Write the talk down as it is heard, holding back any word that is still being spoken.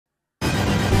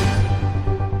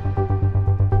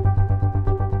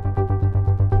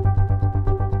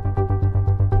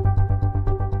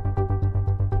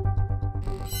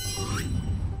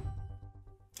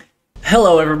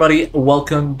Hello everybody,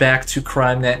 welcome back to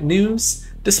crimenet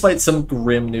News. Despite some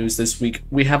grim news this week,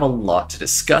 we have a lot to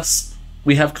discuss.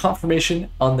 We have confirmation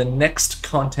on the next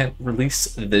content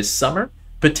release this summer,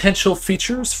 potential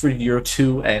features for year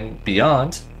 2 and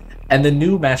beyond, and the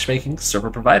new matchmaking server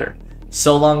provider.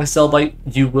 So long as Cellbite,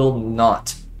 you will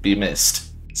not be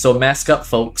missed. So mask up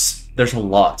folks, there's a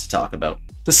lot to talk about.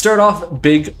 To start off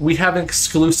big, we have an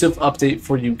exclusive update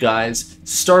for you guys.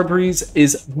 Starbreeze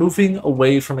is moving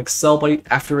away from Cellbite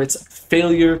after its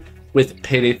failure with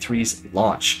Payday 3's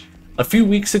launch. A few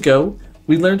weeks ago,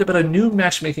 we learned about a new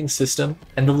matchmaking system,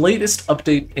 and the latest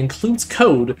update includes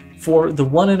code for the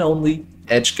one and only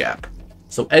EdgeGap.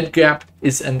 So EdgeGap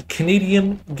is a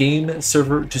Canadian game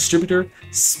server distributor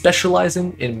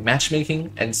specializing in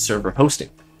matchmaking and server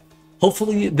hosting.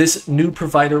 Hopefully, this new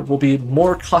provider will be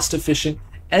more cost-efficient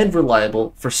and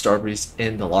reliable for Starbreeze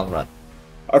in the long run.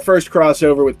 Our first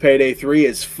crossover with Payday 3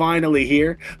 is finally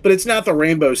here, but it's not the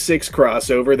Rainbow Six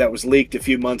crossover that was leaked a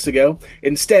few months ago.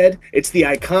 Instead, it's the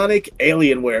iconic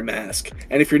Alienware mask.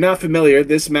 And if you're not familiar,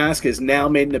 this mask has now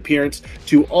made an appearance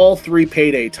to all 3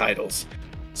 Payday titles.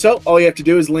 So, all you have to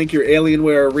do is link your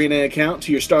Alienware Arena account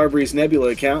to your Starbreeze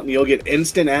Nebula account, and you'll get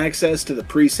instant access to the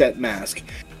preset mask.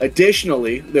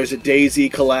 Additionally, there's a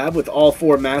DayZ collab with all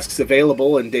 4 masks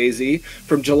available in DayZ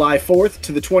from July 4th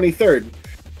to the 23rd.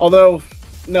 Although,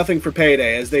 nothing for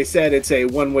Payday, as they said it's a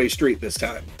one-way street this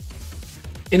time.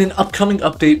 In an upcoming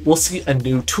update, we'll see a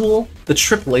new tool, the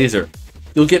Trip Laser.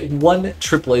 You'll get 1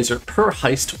 Trip Laser per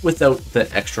heist without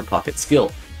the extra pocket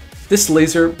skill. This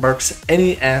laser marks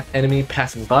any enemy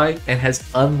passing by and has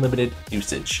unlimited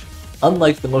usage,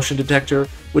 unlike the motion detector,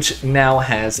 which now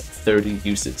has 30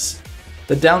 uses.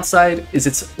 The downside is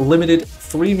its limited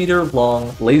 3-meter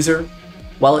long laser.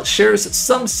 While it shares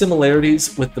some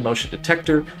similarities with the motion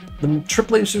detector, the Trip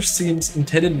Laser seems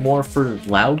intended more for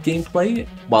loud gameplay,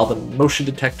 while the motion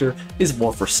detector is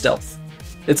more for stealth.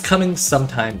 It's coming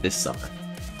sometime this summer.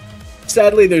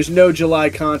 Sadly, there's no July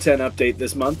content update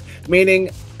this month, meaning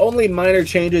only minor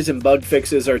changes and bug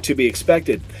fixes are to be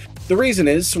expected. The reason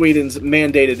is Sweden's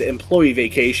mandated employee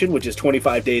vacation, which is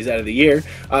 25 days out of the year,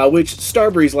 which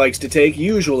Starbreeze likes to take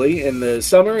usually in the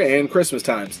summer and Christmas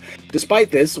times.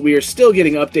 Despite this, we are still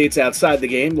getting updates outside the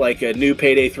game, like a new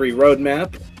Payday 3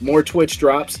 roadmap, more Twitch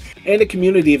drops, and a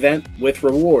community event with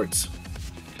rewards.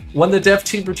 When the dev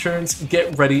team returns,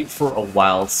 get ready for a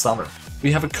wild summer.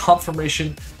 We have a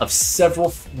confirmation of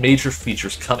several major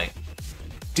features coming.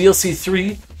 DLC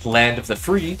 3, Land of the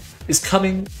Free, is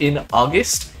coming in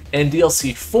August, and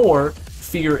DLC 4,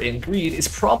 Fear and Greed, is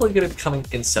probably going to be coming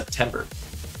in September.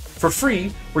 For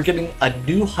free, we're getting a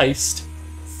new heist,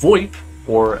 VoIP,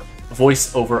 or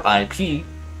Voice over IP,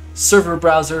 server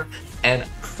browser, and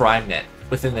crimenet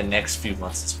within the next few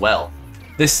months as well.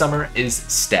 This summer is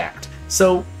stacked,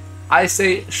 so I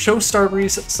say show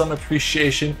Starbreeze some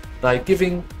appreciation by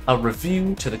giving a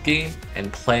review to the game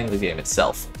and playing the game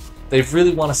itself. They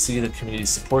really want to see the community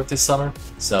support this summer,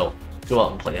 so go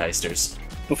out and play heisters.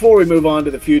 Before we move on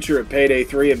to the future of Payday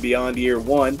 3 and beyond year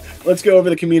 1, let's go over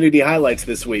the community highlights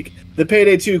this week. The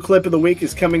Payday 2 clip of the week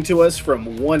is coming to us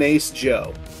from One Ace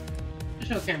Joe. There's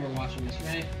no camera watching this,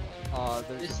 right?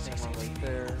 There's a camera right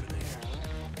there.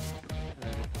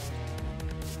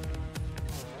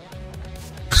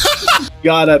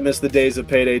 God, I miss the days of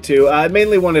Payday 2. I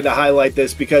mainly wanted to highlight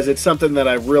this because it's something that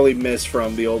I really miss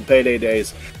from the old Payday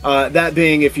days. That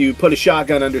being, if you put a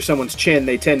shotgun under someone's chin,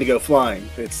 they tend to go flying.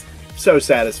 It's so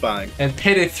satisfying. And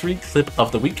Payday 3 clip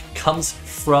of the week comes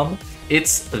from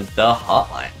It's the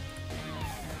Hotline.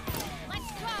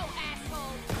 Let's go,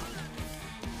 asshole.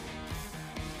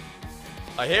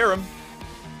 I hear him.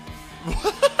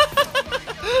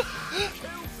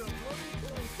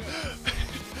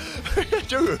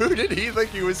 Dude, who did he think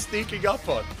he was sneaking up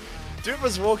on? Dude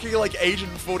was walking like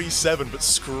Agent 47, but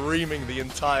screaming the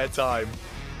entire time.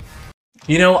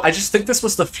 You know, I just think this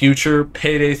was the future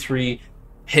Payday 3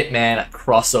 Hitman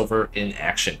crossover in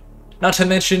action. Not to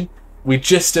mention, we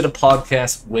just did a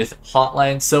podcast with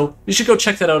Hotline, so you should go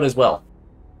check that out as well.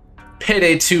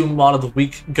 Payday 2 mod of the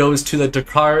week goes to the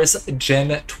Dakar's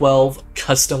Gen 12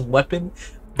 custom weapon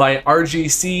by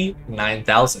RGC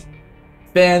 9000.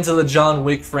 Fans of the John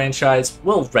Wick franchise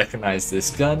will recognize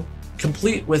this gun,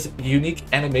 complete with unique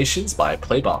animations by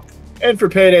Playbonk. And for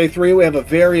Payday 3, we have a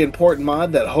very important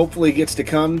mod that hopefully gets to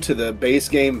come to the base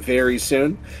game very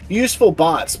soon. Useful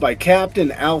Bots by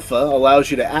Captain Alpha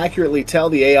allows you to accurately tell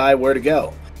the AI where to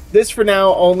go. This for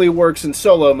now only works in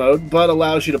solo mode, but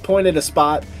allows you to point at a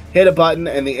spot, hit a button,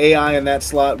 and the AI in that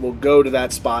slot will go to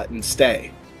that spot and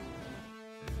stay.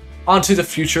 Onto the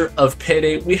future of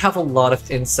Payday, we have a lot of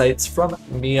insights from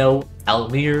Mio,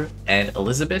 Almir, and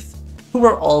Elizabeth. who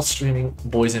are all streaming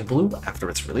Boys in Blue after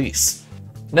its release.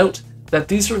 Note that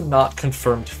these are not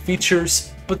confirmed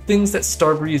features, but things that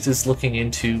Starbreeze is looking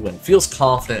into and feels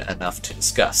confident enough to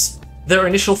discuss. Their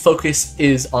initial focus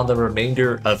is on the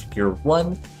remainder of Year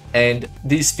 1, and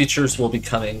these features will be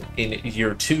coming in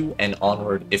Year 2 and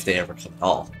onward if they ever come at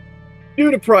all. Due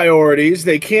to priorities,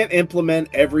 they can't implement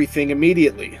everything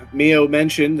immediately. Mio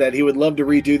mentioned that he would love to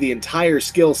redo the entire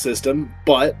skill system,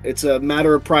 but it's a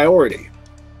matter of priority.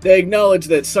 They acknowledge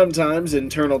that sometimes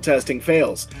internal testing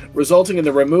fails, resulting in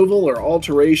the removal or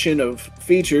alteration of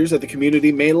features that the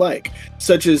community may like,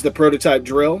 such as the prototype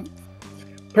drill.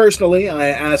 Personally, I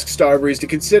asked Starbreeze to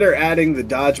consider adding the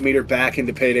dodge meter back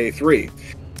into Payday 3.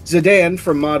 Zidane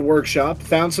from Mod Workshop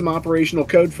found some operational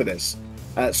code for this.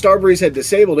 Starbreeze had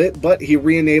disabled it, but he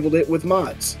re-enabled it with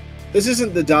mods. This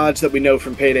isn't the dodge that we know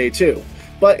from Payday 2.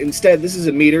 But instead, this is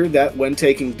a meter that, when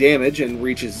taking damage and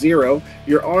reaches 0,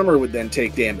 your armor would then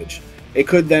take damage. It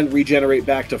could then regenerate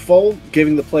back to full,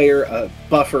 giving the player a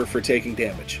buffer for taking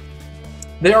damage.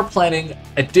 They are planning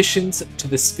additions to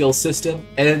the skill system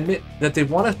and admit that they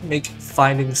want to make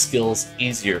finding skills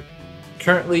easier.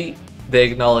 Currently, they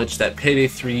acknowledge that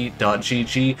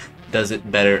Payday3.gg does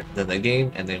it better than the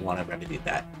game, and they want to remedy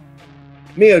that.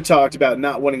 Mio talked about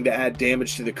not wanting to add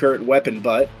damage to the current weapon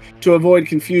butt to avoid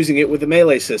confusing it with the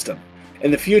melee system.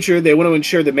 In the future, they want to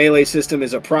ensure the melee system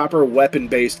is a proper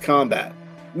weapon-based combat.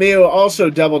 Mio also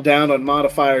doubled down on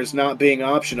modifiers not being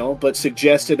optional, but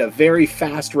suggested a very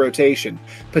fast rotation,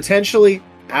 potentially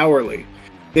hourly.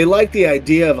 They like the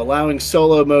idea of allowing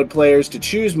solo mode players to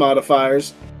choose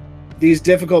modifiers. These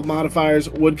difficult modifiers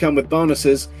would come with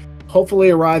bonuses, hopefully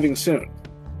arriving soon.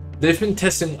 They've been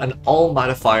testing an all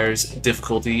modifiers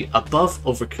difficulty above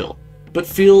Overkill, but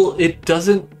feel it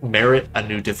doesn't merit a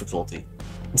new difficulty.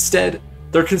 Instead,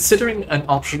 they're considering an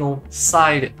optional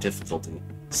side difficulty,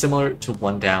 similar to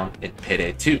One Down in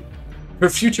Payday 2. For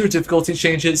future difficulty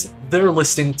changes, they're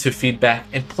listening to feedback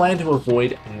and plan to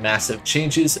avoid massive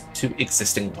changes to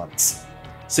existing ones.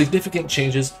 Significant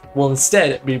changes will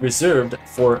instead be reserved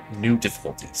for new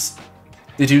difficulties.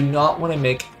 They do not want to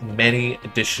make many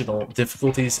additional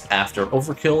difficulties after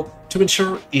Overkill to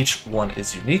ensure each one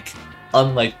is unique,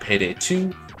 unlike Payday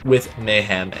 2 with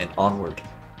Mayhem and onward.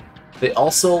 They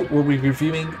also will be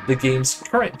reviewing the game's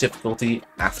current difficulty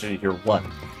after Year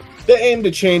 1. They aim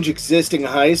to change existing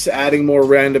heists, adding more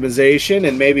randomization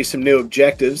and maybe some new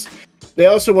objectives. They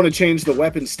also want to change the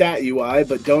weapon stat UI,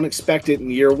 but don't expect it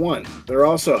in Year 1. They're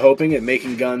also hoping at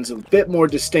making guns a bit more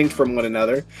distinct from one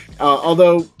another,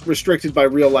 although restricted by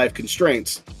real-life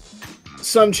constraints.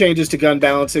 Some changes to gun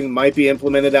balancing might be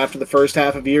implemented after the first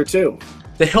half of Year 2.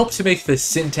 They hope to make the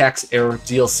syntax error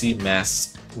DLC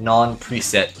masks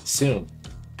non-preset soon.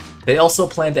 They also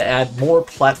plan to add more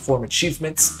platform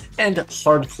achievements and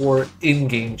hardcore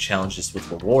in-game challenges with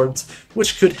rewards,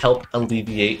 which could help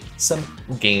alleviate some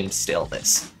game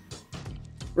staleness.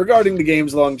 Regarding the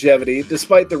game's longevity,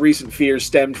 despite the recent fears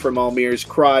stemmed from Almir's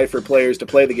cry for players to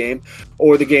play the game,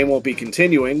 or the game won't be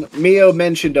continuing, Mio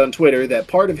mentioned on Twitter that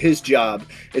part of his job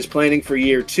is planning for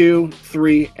Year 2,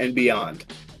 3, and beyond.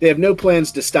 They have no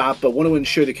plans to stop, but want to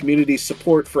ensure the community's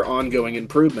support for ongoing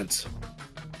improvements.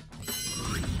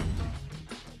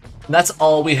 And that's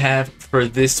all we have for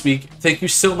this week. Thank you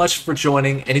so much for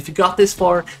joining, and if you got this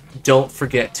far, don't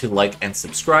forget to like and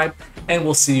subscribe, and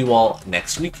we'll see you all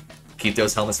next week. Keep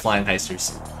those helmets flying,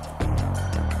 heisters.